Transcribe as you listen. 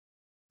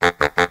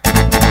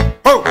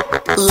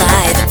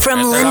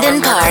From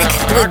Linden Park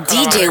with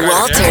DJ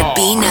Walter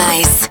B.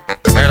 Nice.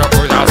 Pero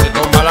cuidado si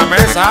tumba la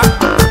mesa.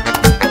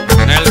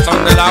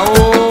 Nelson de la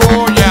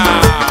Ulla.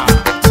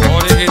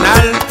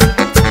 Original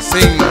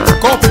sin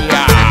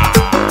copia.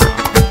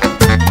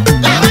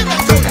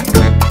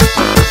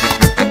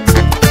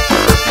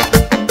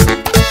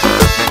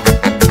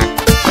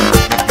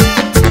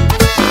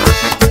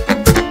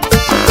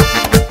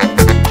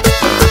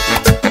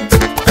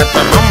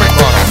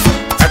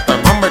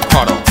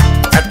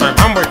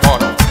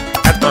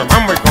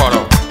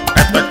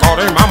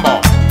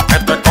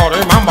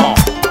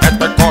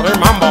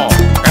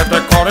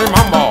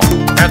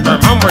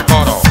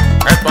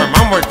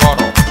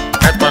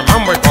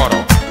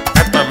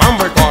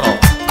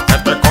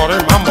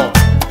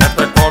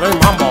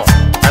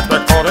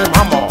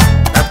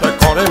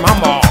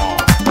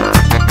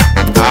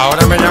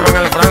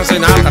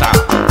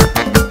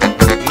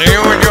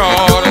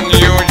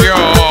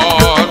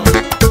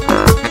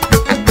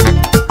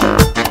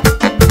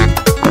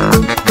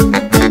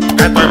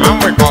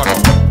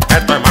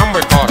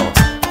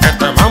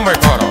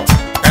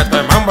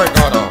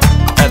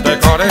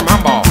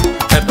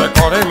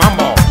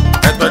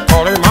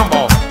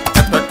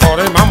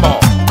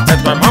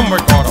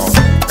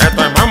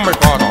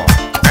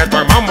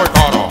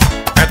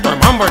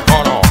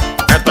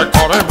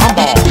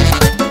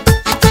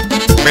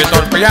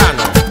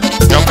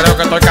 Yo creo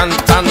que estoy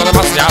cantando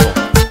demasiado.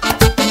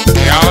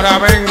 Y ahora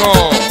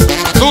vengo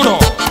duro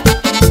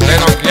de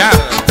noquear.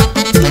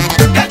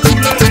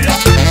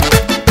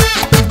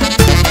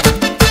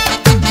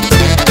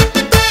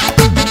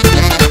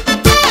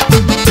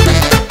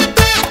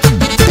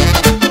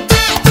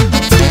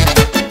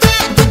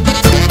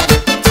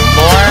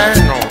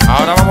 Bueno,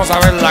 ahora vamos a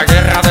ver la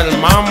guerra del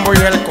mambo y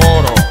el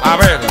coro. A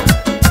ver,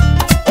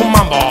 un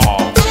mambo.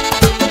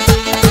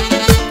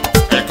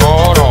 El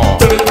coro.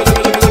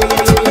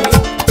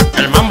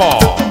 El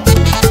mambo.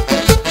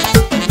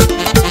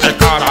 El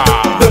cara.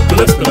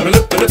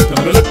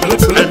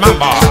 El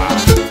mambo.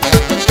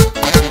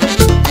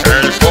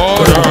 El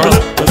coro.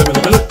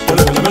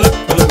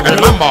 El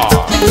mambo.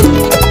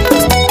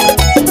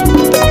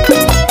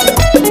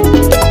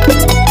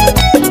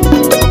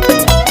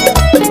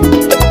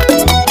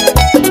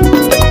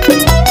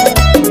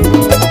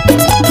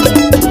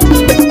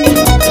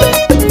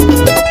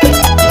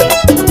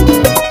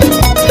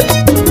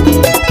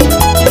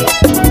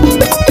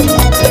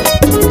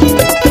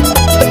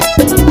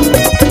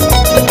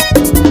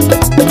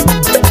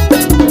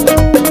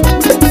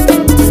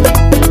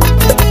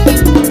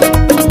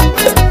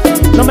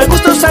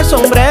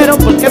 Sombrero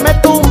porque me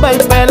tumba el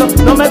pelo.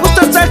 No me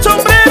gusta usar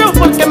sombrero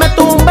porque me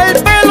tumba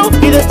el pelo.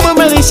 Y después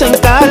me dicen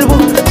calvo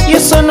y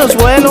eso no es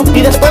bueno. Y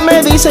después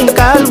me dicen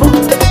calvo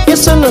y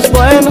eso no es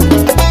bueno.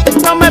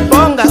 No me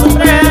ponga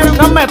sombrero,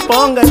 no me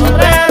ponga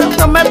sombrero,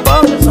 no me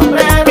ponga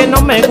sombrero que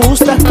no me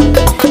gusta.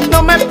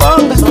 No me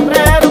ponga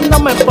sombrero, no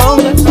me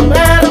ponga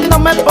sombrero, no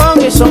me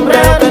ponga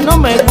sombrero que no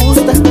me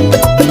gusta.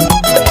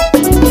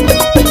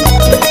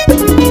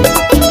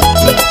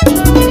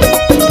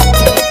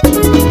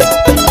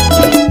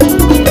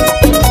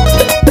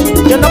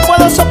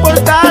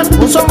 Soportar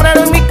un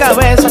sombrero en mi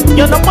cabeza.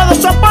 Yo no puedo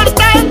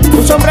soportar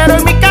un sombrero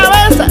en mi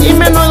cabeza. Y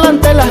menos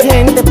ante la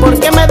gente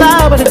porque me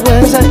da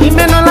vergüenza. Y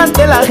menos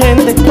ante la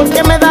gente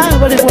porque me da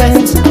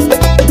vergüenza.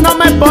 No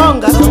me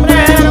ponga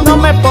sombrero, no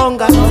me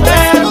ponga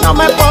sombrero, no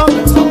me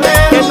ponga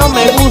sombrero que no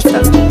me gusta.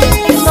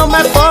 No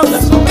me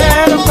ponga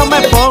sombrero, no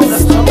me ponga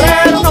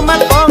sombrero, no me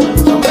ponga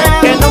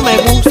sombrero que no me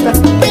gusta.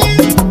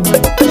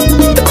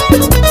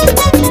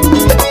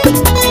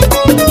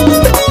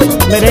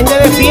 Merengue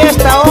de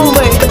fiesta,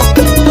 hombre,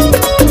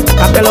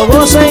 pa' que lo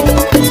gocen,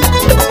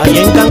 ahí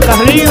en Canca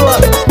Arriba.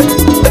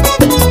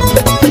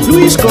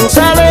 Luis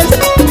González,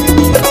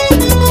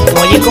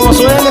 oye cómo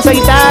suena esa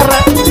guitarra.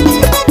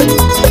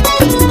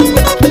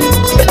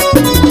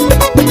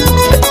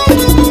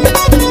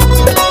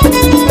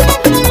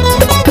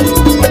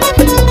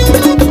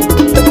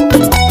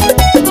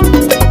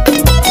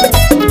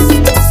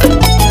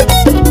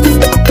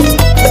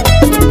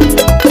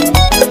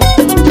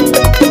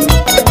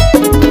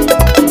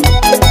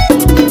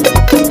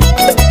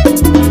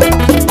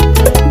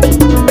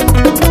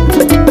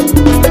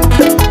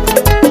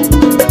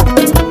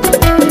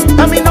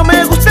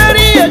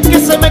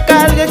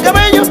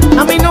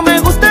 A mí no me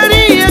gustaría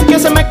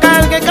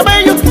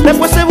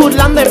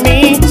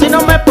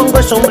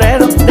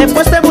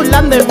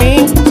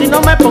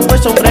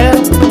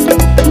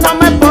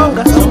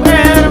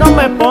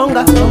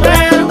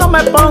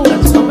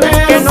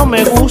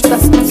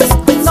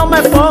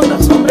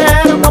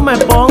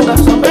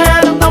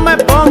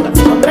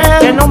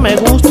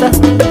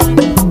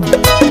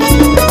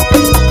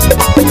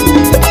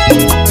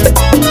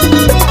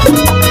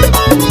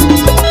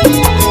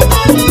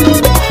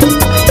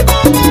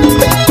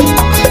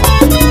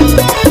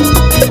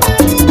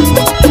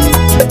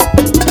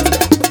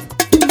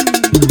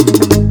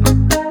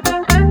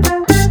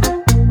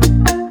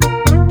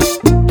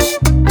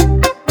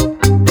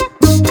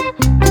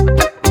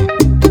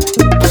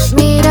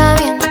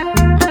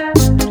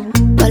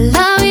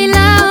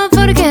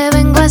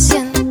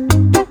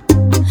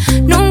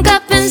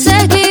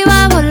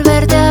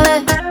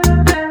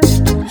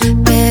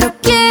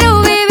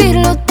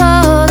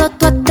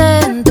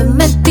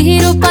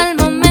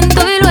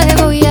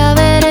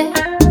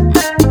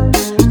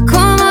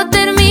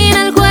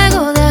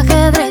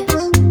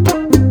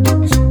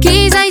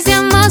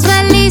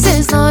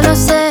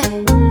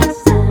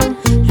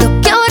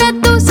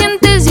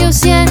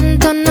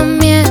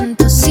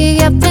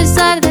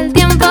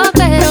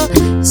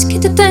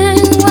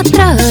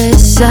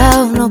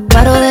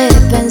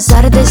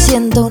repente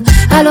siento un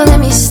halo de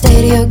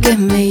misterio que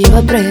me lleva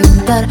a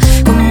preguntar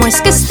cómo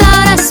es que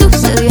estará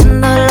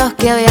sucediendo lo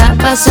que había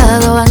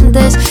pasado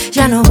antes.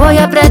 Ya no voy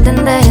a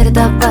pretender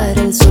tapar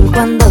el sol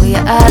cuando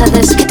ya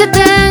ardes. Que te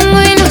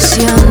tengo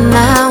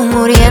ilusionado,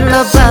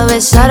 muriendo pa'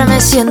 besarme.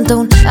 Siento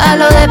un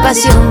halo de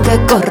pasión que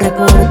corre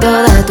por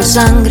toda tu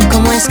sangre.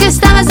 ¿Cómo es que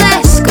estabas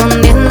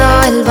escondiendo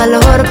el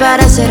valor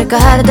para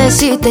acercarte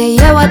si te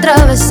llevo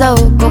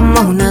atravesado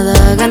como una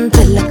daga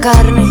entre la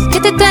carne? Que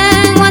te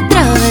tengo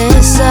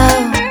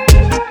atravesado,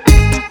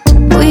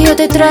 hoy yo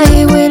te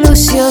traigo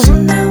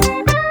ilusionado,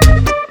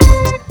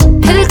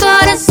 el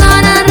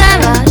corazón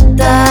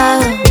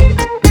arrebatado,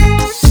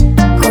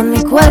 con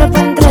mi cuerpo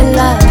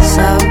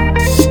entrelazado.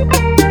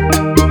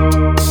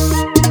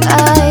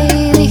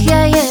 Ay, dije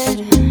ayer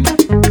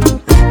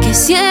que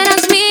si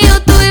eras mío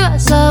tú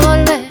ibas a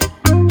volver.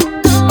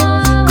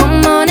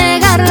 ¿Cómo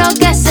negar lo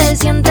que se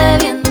siente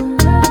bien?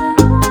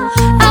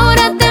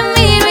 Ahora te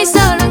miro y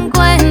solo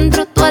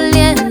encuentro tu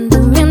aliento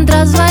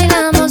mientras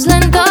bailamos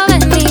lento.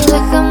 Ven y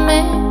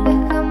déjame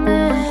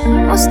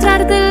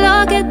mostrarte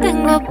lo que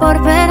tengo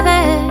por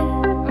perder.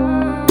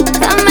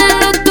 Dame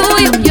lo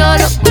tuyo, yo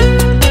lo...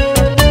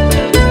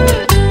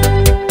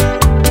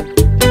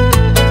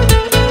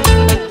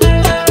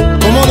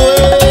 ¿Cómo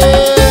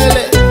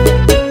duele?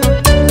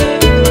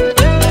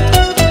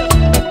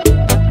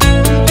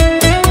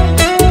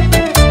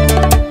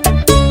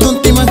 No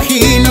te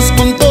imaginas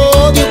cuánto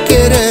odio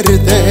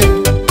quererte,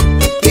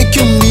 y que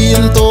un día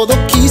en todo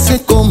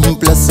quise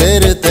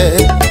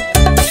complacerte.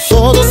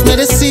 Todos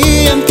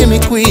merecían que me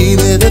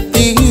cuide de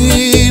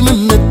ti,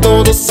 mandé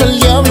todos al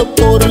diablo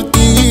por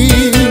ti.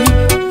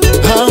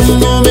 Aún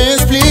no me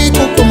explico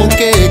cómo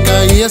que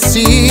caí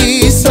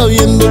así,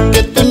 sabiendo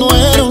que tú no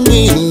eras un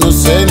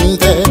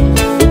inocente.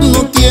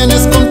 No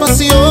tienes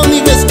compasión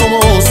y ves cómo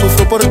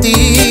sufro por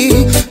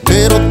ti,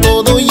 pero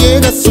todo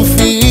llega a su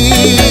fin.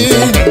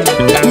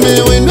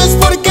 Me voy no es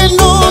porque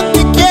no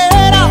te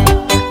quiera,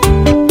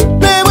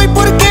 me voy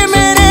porque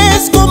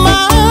merezco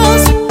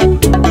más.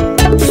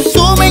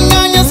 Tú me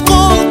engañas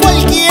con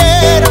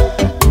cualquiera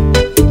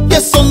y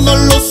eso no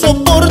lo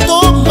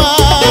soporto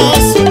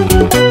más.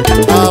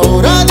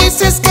 Ahora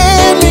dices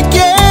que me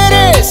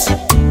quieres,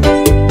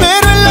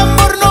 pero el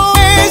amor no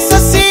es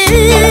así.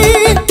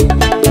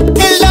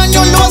 El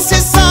daño lo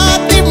haces a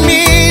ti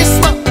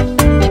misma,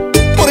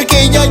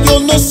 porque ya yo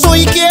no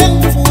soy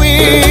quien fui.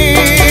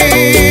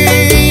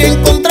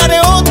 Encontraré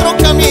otro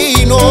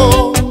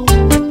camino,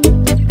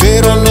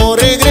 pero no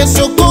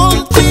regreso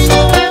contigo.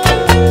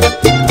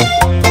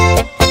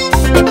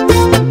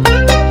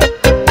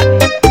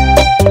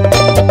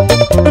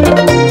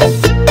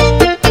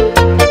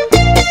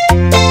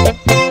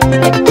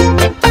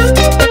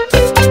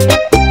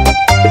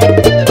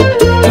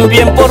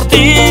 Bien por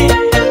ti,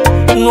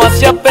 no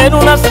hace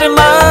apenas una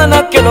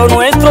semana que lo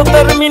nuestro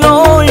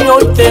terminó y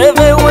hoy te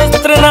veo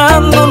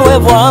estrenando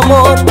nuevo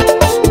amor.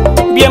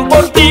 Bien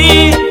por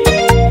ti,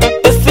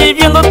 estoy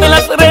viéndote en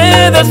las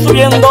redes,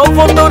 subiendo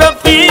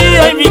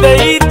fotografías y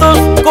videitos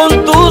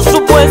con tu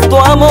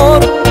supuesto amor.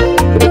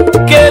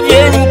 Qué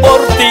bien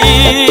por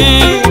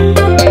ti,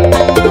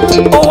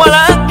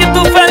 ojalá que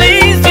tu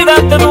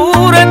felicidad te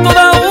dure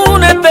toda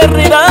una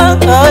eternidad.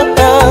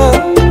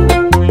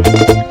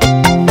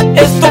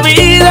 Es tu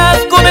vida, haz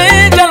con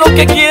ella lo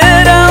que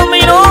quiera, a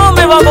mí no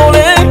me va a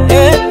doler.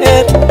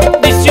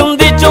 Dice un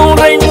dicho, un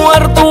rey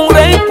muerto, un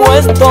rey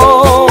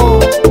puesto,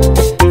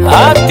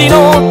 a ti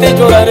no te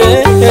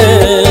lloraré.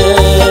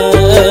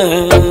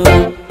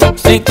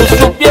 Si tú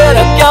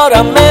supieras que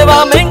ahora me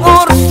va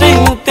mejor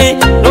sin ti,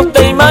 no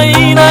te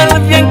imaginas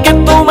el bien que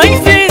tú me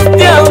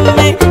hiciste a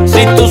mí.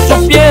 Si tú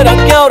supieras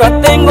que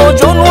ahora tengo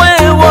yo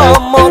nuevo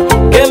amor,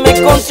 que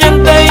me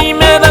consiente y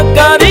me da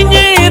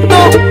cariñito.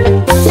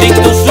 Si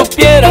tú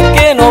supieras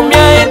que no me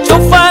ha hecho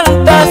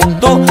falta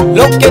tú,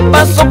 lo que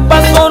pasó,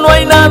 pasó, no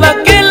hay nada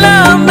que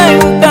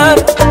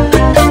lamentar.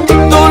 Tú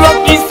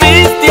lo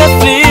quisiste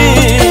así,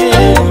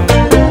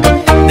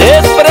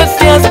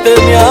 despreciaste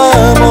mi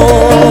amor.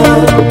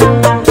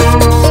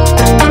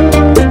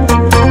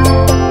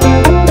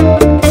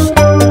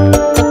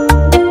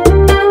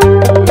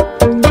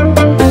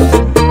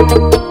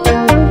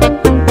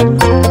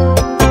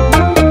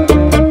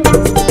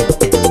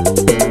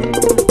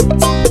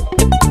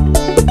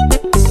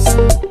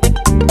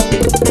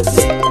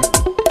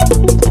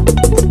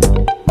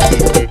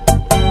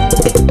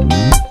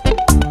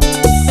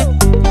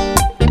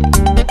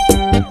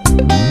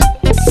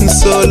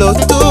 Solo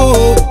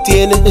tú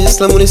tienes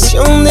la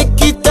munición de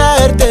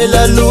quitarte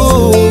la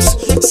luz.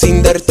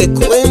 Sin darte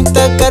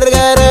cuenta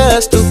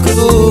cargarás tu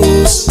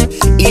cruz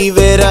y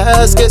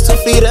verás que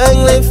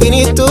sufrirán la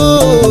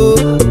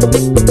infinitud.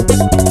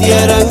 Te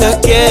harán a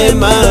que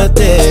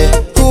mate,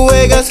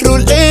 juegas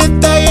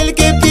ruleta y el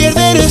que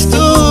pierde eres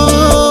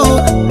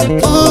tú.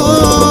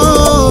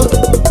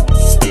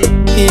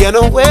 Y ya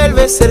no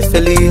vuelves a ser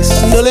feliz,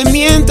 no le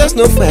mientas,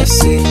 no fue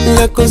así.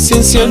 La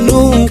conciencia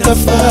nunca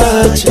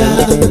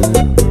falla.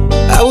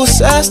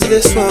 abusaste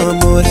de su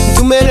amor.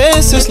 Tú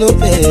mereces lo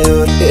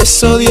peor,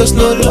 eso Dios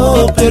no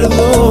lo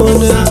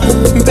perdona.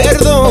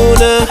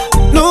 Perdona,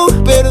 no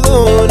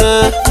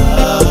perdona.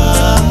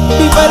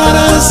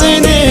 Pararás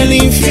en el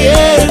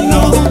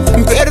infierno.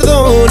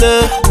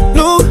 Perdona,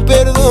 no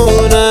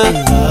perdona.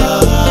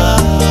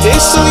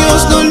 Eso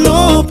Dios no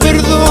lo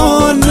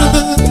perdona.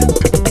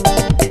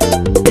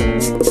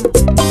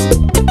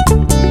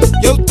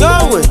 Yo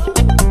going,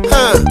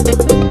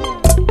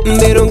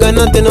 they don't got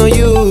nothing on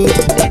you.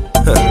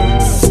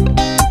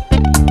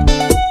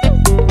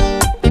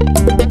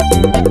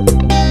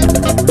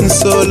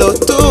 Solo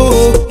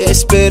tú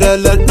esperas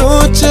la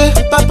noche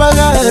pa'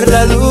 apagar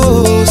la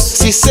luz.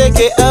 Si sé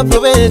que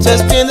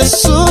aprovechas,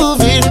 tienes su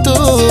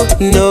virtud.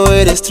 No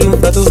eres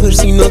triunfador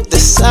si no te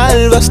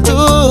salvas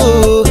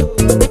tú.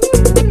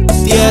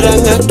 Te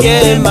harán a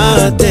que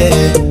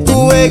mate. Tú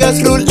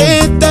juegas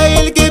ruleta y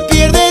el que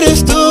pierde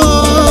eres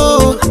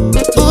tú.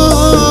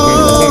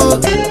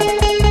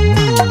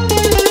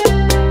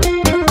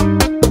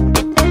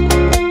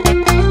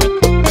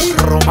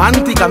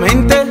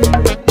 Románticamente,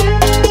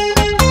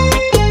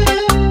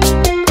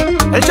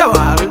 el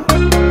chaval.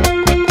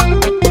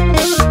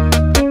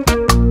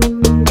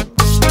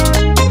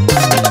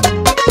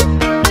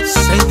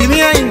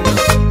 Sentimiento.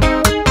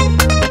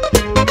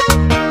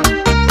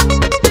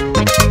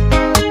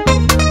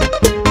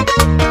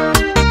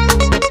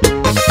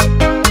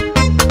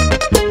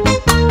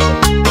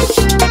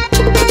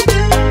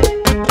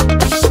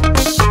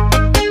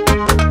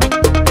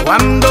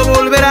 ¿Cuándo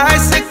volverá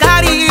ese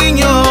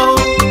cariño?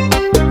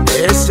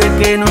 Ese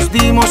que nos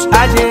dimos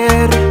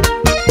ayer.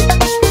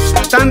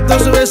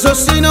 Tantos besos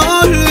sin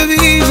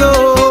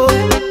olvido.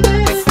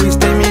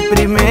 Fuiste mi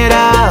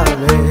primera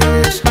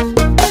vez.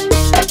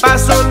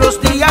 Paso los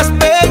días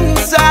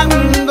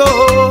pensando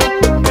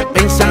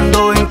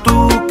en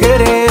tu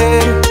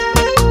querer.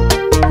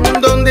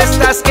 ¿Dónde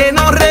estás que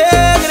no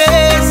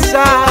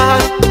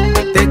regresas?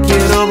 Te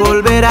quiero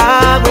volver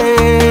a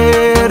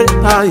ver.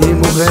 Ay,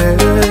 mujer.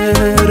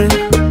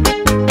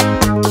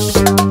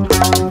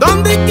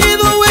 ¿Dónde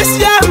quedó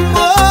ese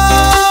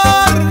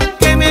amor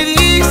que me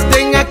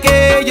diste en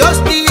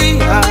aquellos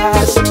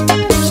días?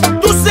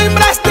 Tú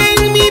sembraste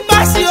en mi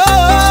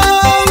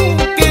pasión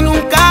que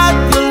nunca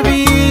te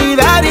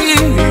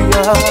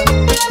olvidaría.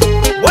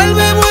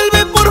 Vuelve,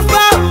 vuelve por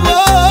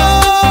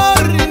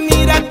favor,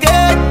 mira que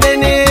te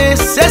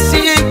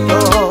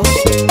necesito.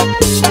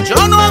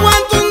 Yo no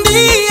aguanto un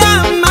día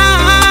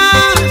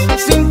más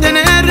sin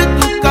tener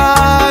tu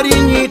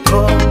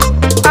cariñito.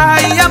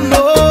 Ay,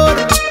 amor,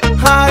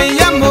 ay,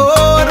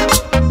 amor,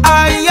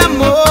 ay,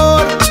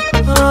 amor,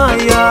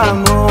 ay,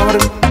 amor,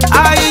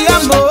 ay,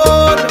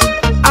 amor,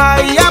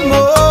 ay,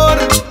 amor,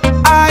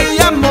 ay,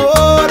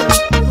 amor,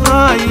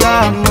 ay,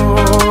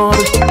 amor.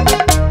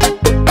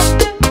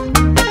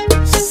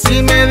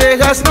 Si me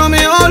dejas no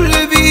me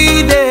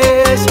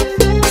olvides,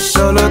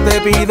 solo te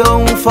pido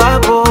un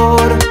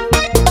favor,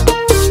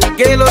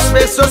 que los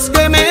besos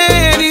que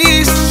me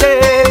diste,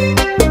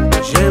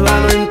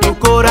 llévalo en tu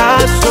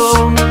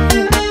corazón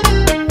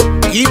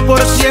y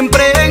por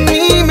siempre en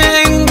mi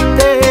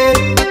mente,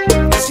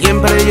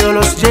 siempre yo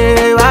los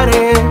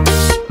llevaré.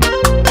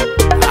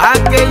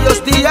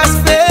 Aquellos días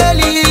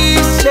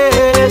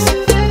felices,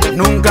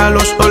 nunca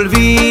los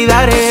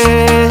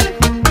olvidaré.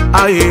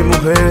 Ay,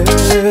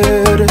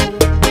 mujer.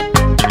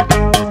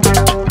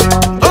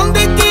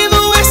 ¿Dónde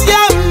quedó ese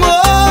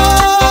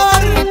amor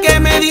que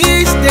me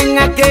diste en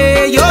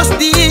aquellos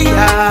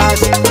días?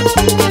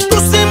 Tú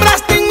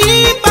sembraste en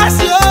mi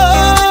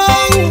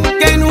pasión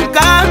que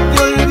nunca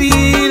te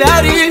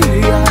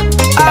olvidaría.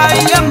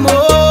 Ay,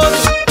 amor,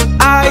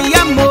 ay,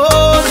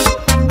 amor,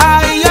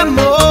 ay,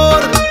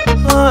 amor,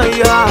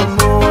 ay,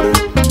 amor,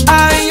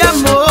 ay,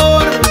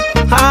 amor,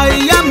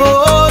 ay,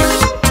 amor,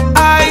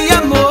 ay,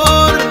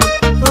 amor,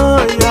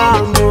 ay,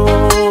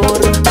 amor.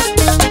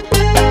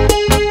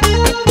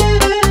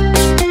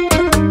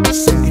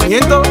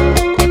 Sentimiento,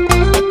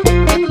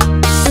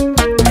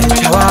 el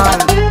chaval.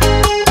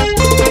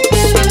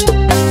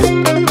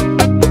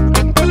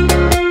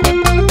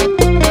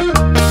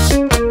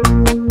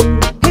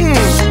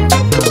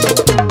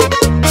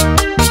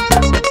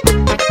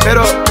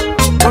 Pero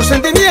con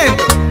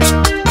sentimiento.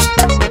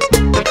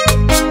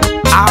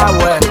 Ah,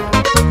 bueno.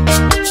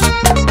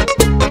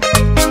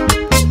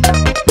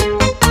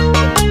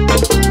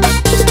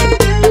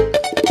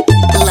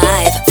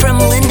 Live from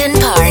Linden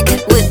Park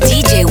with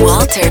DJ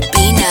Walter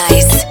Be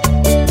Nice.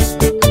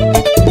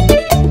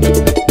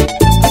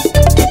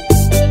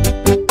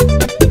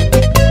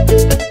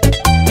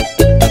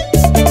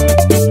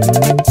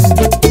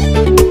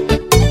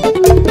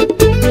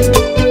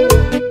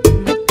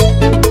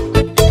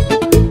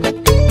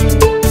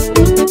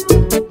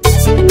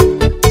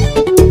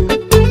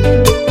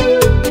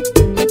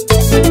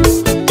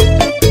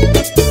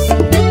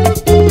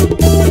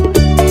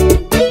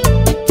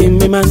 ¿Quién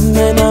me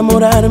manda a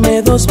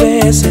enamorarme dos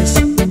veces?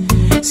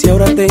 Si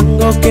ahora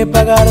tengo que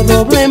pagar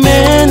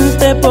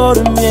doblemente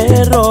por mi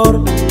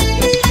error.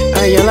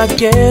 A ella la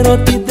quiero,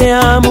 a ti te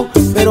amo,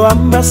 pero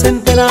ambas se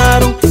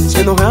enteraron, se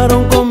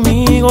enojaron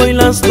conmigo y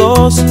las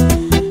dos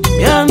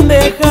me han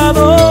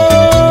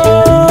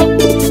dejado.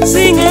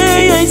 Sin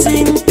ella y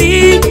sin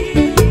ti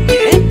me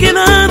he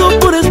quedado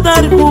por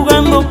estar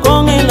jugando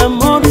con el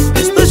amor.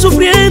 Estoy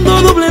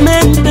sufriendo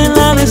doblemente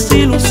la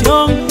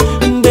desilusión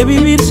de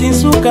vivir sin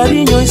su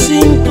cariño y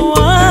sin tu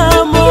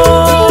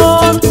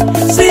amor.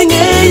 Sin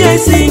ella y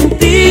sin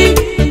ti,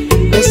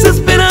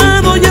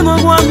 desesperado ya no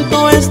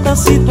aguanto esta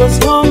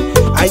situación.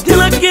 Ay, te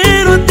la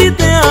quiero, a ti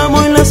te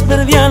amo y las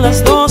perdí a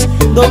las dos.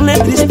 Doble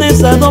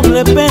tristeza,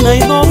 doble pena y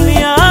doble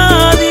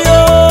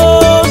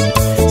adiós.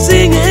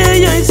 Sin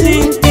ella y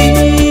sin ti.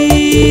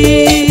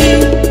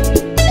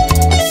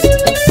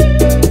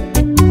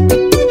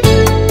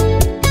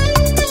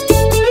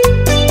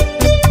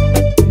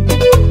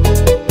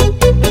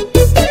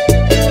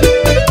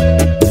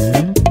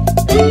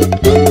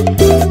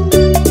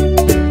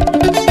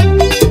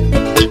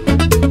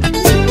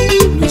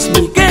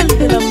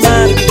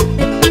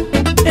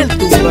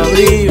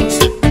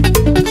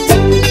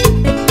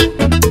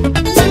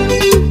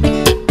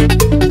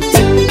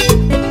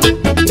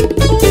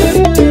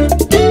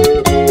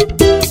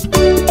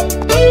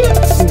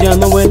 Ya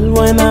no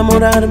vuelvo a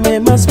enamorarme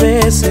más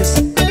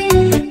veces,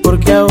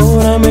 porque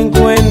ahora me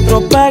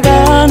encuentro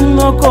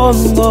pagando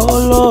con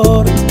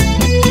dolor.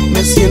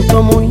 Me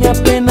siento muy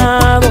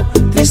apenado,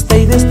 triste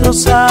y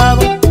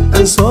destrozado.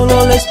 Tan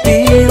solo les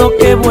pido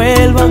que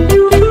vuelvan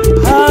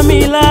a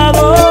mi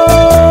lado.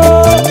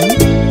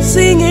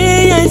 Sin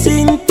ella y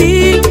sin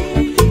ti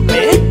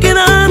me he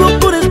quedado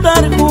por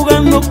estar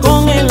jugando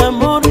con el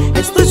amor.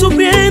 Estoy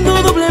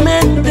sufriendo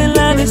doblemente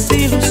la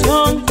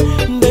desilusión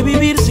de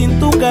vivir sin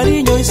tu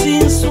cariño y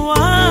sin su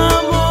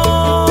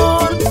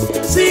amor.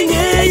 Sin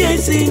ella y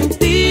sin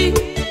ti,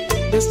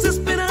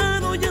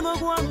 desesperado ya no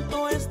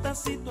aguanto esta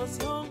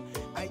situación.